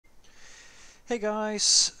Hey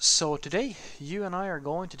guys, so today you and I are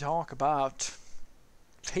going to talk about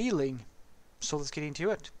failing. So let's get into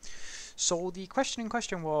it. So the question in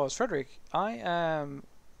question was, Frederick, I am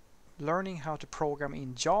learning how to program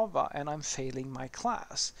in Java and I'm failing my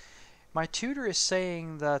class. My tutor is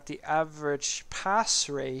saying that the average pass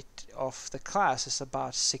rate of the class is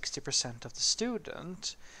about 60% of the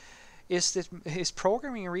student. Is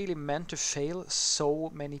programming really meant to fail so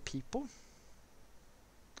many people?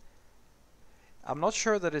 I'm not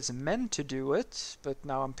sure that it's meant to do it, but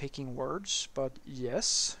now I'm picking words. But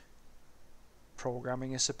yes,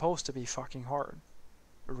 programming is supposed to be fucking hard.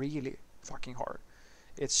 Really fucking hard.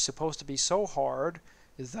 It's supposed to be so hard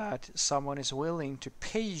that someone is willing to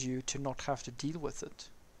pay you to not have to deal with it.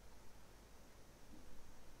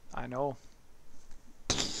 I know.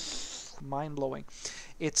 Mind blowing.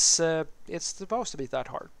 It's supposed to be that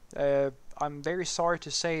hard. I'm very sorry to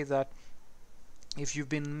say that if you've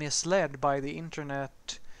been misled by the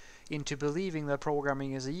internet into believing that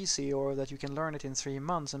programming is easy or that you can learn it in 3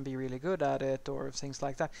 months and be really good at it or things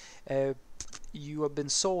like that, you have been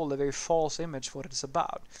sold a very false image of what it's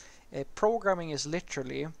about. Programming is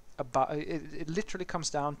literally about, it literally comes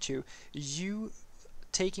down to you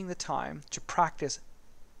taking the time to practice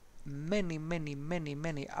many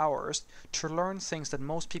hours to learn things that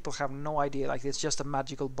most people have no idea. Like, it's just a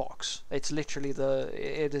magical box. It's literally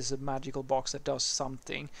it is a magical box that does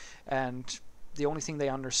something, and the only thing they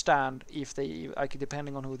understand, if they, like,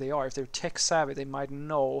 depending on who they are, if they're tech savvy, they might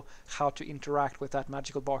know how to interact with that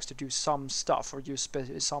magical box to do some stuff or use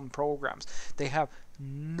some programs. They have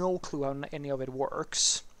no clue how any of it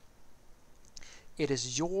works. It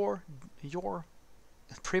is your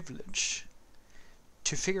privilege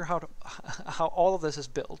to figure out how all of this is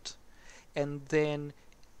built, and then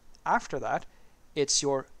after that it's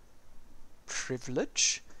your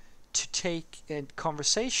privilege to take a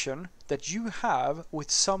conversation that you have with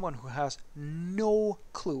someone who has no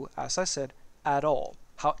clue, as I said, at all,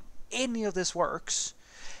 how any of this works,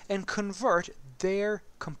 and convert their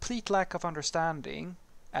complete lack of understanding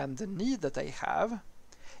and the need that they have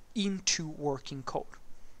into working code.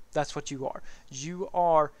 That's what you are. You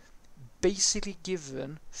are basically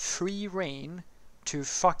given free reign to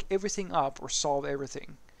fuck everything up or solve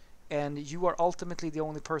everything, and you are ultimately the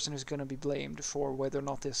only person who's going to be blamed for whether or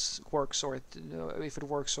not this works, or if it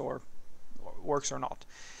works or not.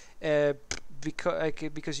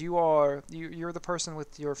 Because you're the person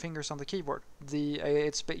with your fingers on the keyboard.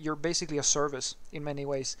 You're basically a service in many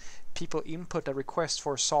ways. People input a request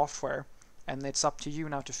for software, and it's up to you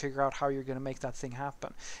now to figure out how you're going to make that thing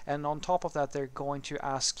happen. And on top of that, they're going to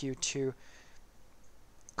ask you to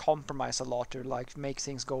compromise a lot, or like make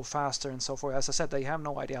things go faster and so forth. As I said, they have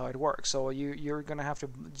no idea how it works, so you're going to have to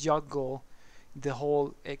juggle the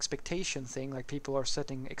whole expectation thing. Like, people are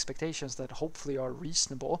setting expectations that hopefully are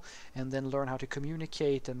reasonable, and then learn how to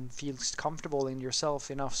communicate and feel comfortable in yourself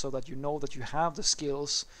enough so that you know that you have the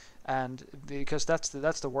skills. And because that's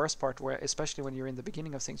the worst part, where especially when you're in the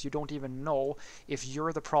beginning of things, you don't even know if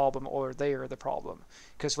you're the problem or they are the problem.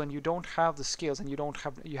 Because when you don't have the skills and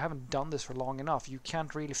you haven't done this for long enough, you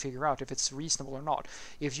can't really figure out if it's reasonable or not.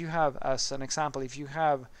 If you have, as an example, if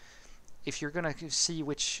you're gonna see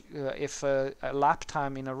which if a lap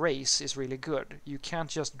time in a race is really good, you can't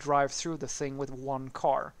just drive through the thing with one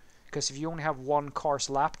car. Because if you only have one car's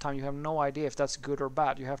lap time, you have no idea if that's good or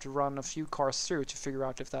bad. You have to run a few cars through to figure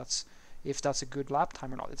out if that's a good lap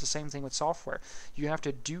time or not. It's the same thing with software. You have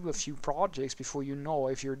to do a few projects before you know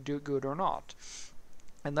if you're good or not.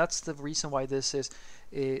 And that's the reason why this is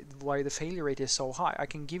why the failure rate is so high. I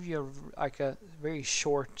can give you a very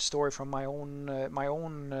short story from my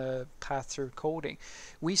own path through coding.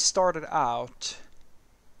 We started out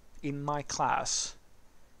in my class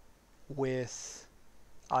with,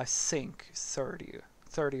 I think, 30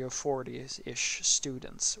 or 40-ish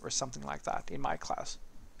students or something like that in my class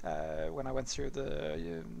when I went through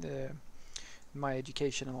my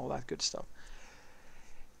education and all that good stuff.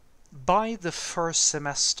 By the first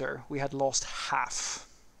semester, we had lost half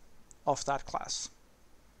of that class.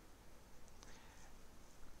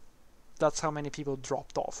 That's how many people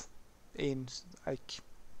dropped off. In like,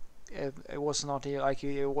 it was not like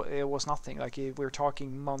it was nothing. Like, we're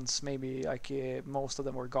talking months, maybe. Like, most of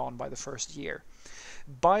them were gone by the first year.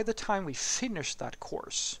 By the time we finished that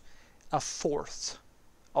course, a fourth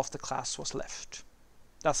of the class was left.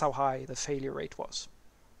 That's how high the failure rate was.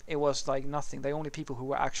 It was like nothing. The only people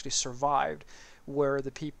who actually survived were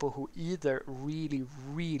the people who either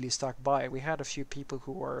really stuck by. We had a few people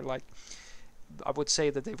who were like, I would say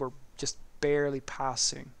that they were just barely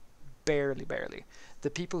passing barely. The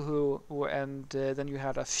people who were, and then you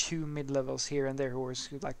had a few mid-levels here and there who were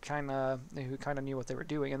like who kind of knew what they were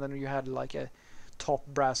doing, and then you had like a top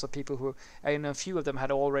brass of people who, and a few of them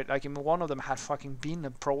had already, like one of them had fucking been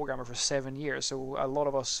a programmer for 7 years, so a lot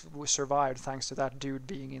of us survived thanks to that dude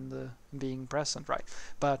being present, right?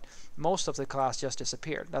 But most of the class just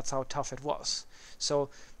disappeared. That's how tough it was. So,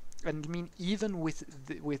 and I mean, even with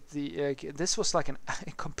the this was like a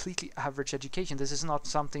completely average education. This is not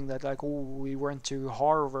something that like, oh, we went to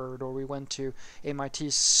Harvard or we went to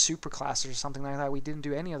MIT super classes or something like that. We didn't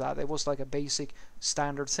do any of that. It was like a basic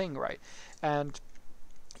standard thing, right? And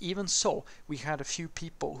even so, we had a few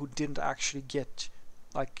people who didn't actually get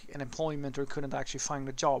like an employment or couldn't actually find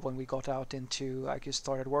a job when we got out into like you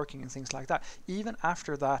started working and things like that. Even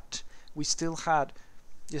after that, we still had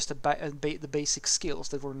just the basic skills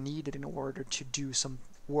that were needed in order to do some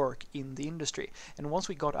work in the industry. And once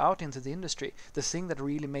we got out into the industry, the thing that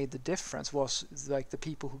really made the difference was like the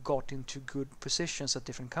people who got into good positions at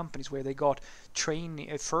different companies, where they got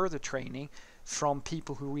training, further training from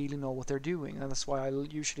people who really know what they're doing. And that's why I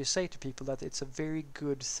usually say to people that it's a very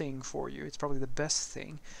good thing for you. It's probably the best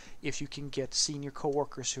thing if you can get senior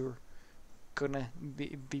coworkers who are gonna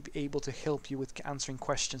be able to help you with answering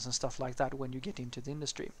questions and stuff like that when you get into the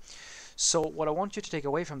industry. So what I want you to take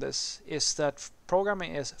away from this is that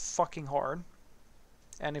programming is fucking hard,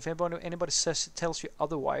 and if anybody tells you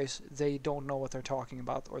otherwise, they don't know what they're talking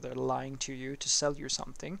about, or they're lying to you to sell you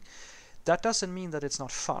something. That doesn't mean that it's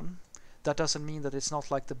not fun. That doesn't mean that it's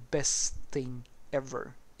not like the best thing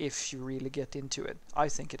ever if you really get into it. I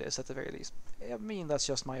think it is, at the very least. I mean, that's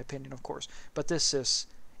just my opinion, of course, but this is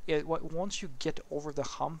once you get over the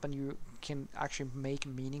hump and you can actually make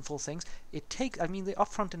meaningful things, I mean, the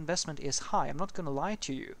upfront investment is high, I'm not going to lie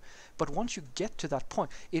to you, but once you get to that point,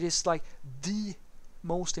 it is like the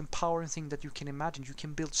most empowering thing that you can imagine. You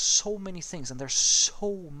can build so many things, and there's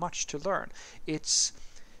so much to learn. It's,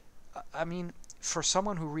 I mean, for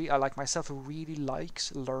someone who like myself, who really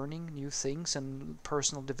likes learning new things and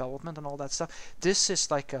personal development and all that stuff, this is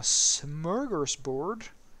like a smorgasbord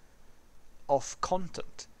of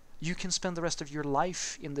content. You can spend the rest of your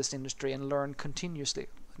life in this industry and learn continuously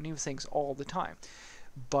new things all the time.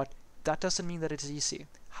 But that doesn't mean that it's easy.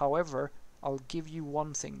 However, I'll give you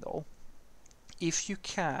one thing though. If you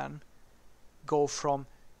can go from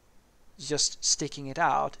just sticking it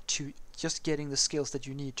out to just getting the skills that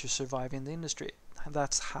you need to survive in the industry,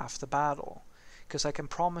 that's half the battle. Because I can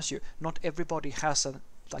promise you, not everybody has a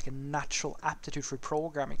natural aptitude for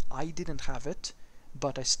programming. I didn't have it,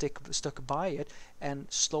 but I stuck by it, and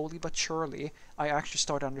slowly but surely I actually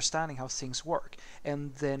started understanding how things work.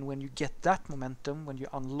 And then when you get that momentum, when you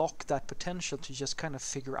unlock that potential to just kind of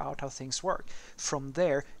figure out how things work, from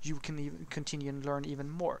there you can even continue and learn even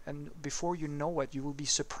more. And before you know it, you will be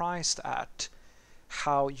surprised at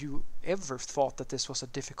how you ever thought that this was a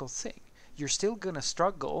difficult thing. You're still going to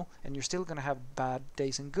struggle, and you're still going to have bad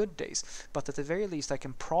days and good days, but at the very least I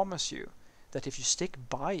can promise you that if you stick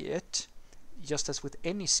by it, just as with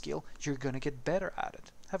any skill, you're going to get better at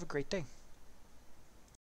it. Have a great day.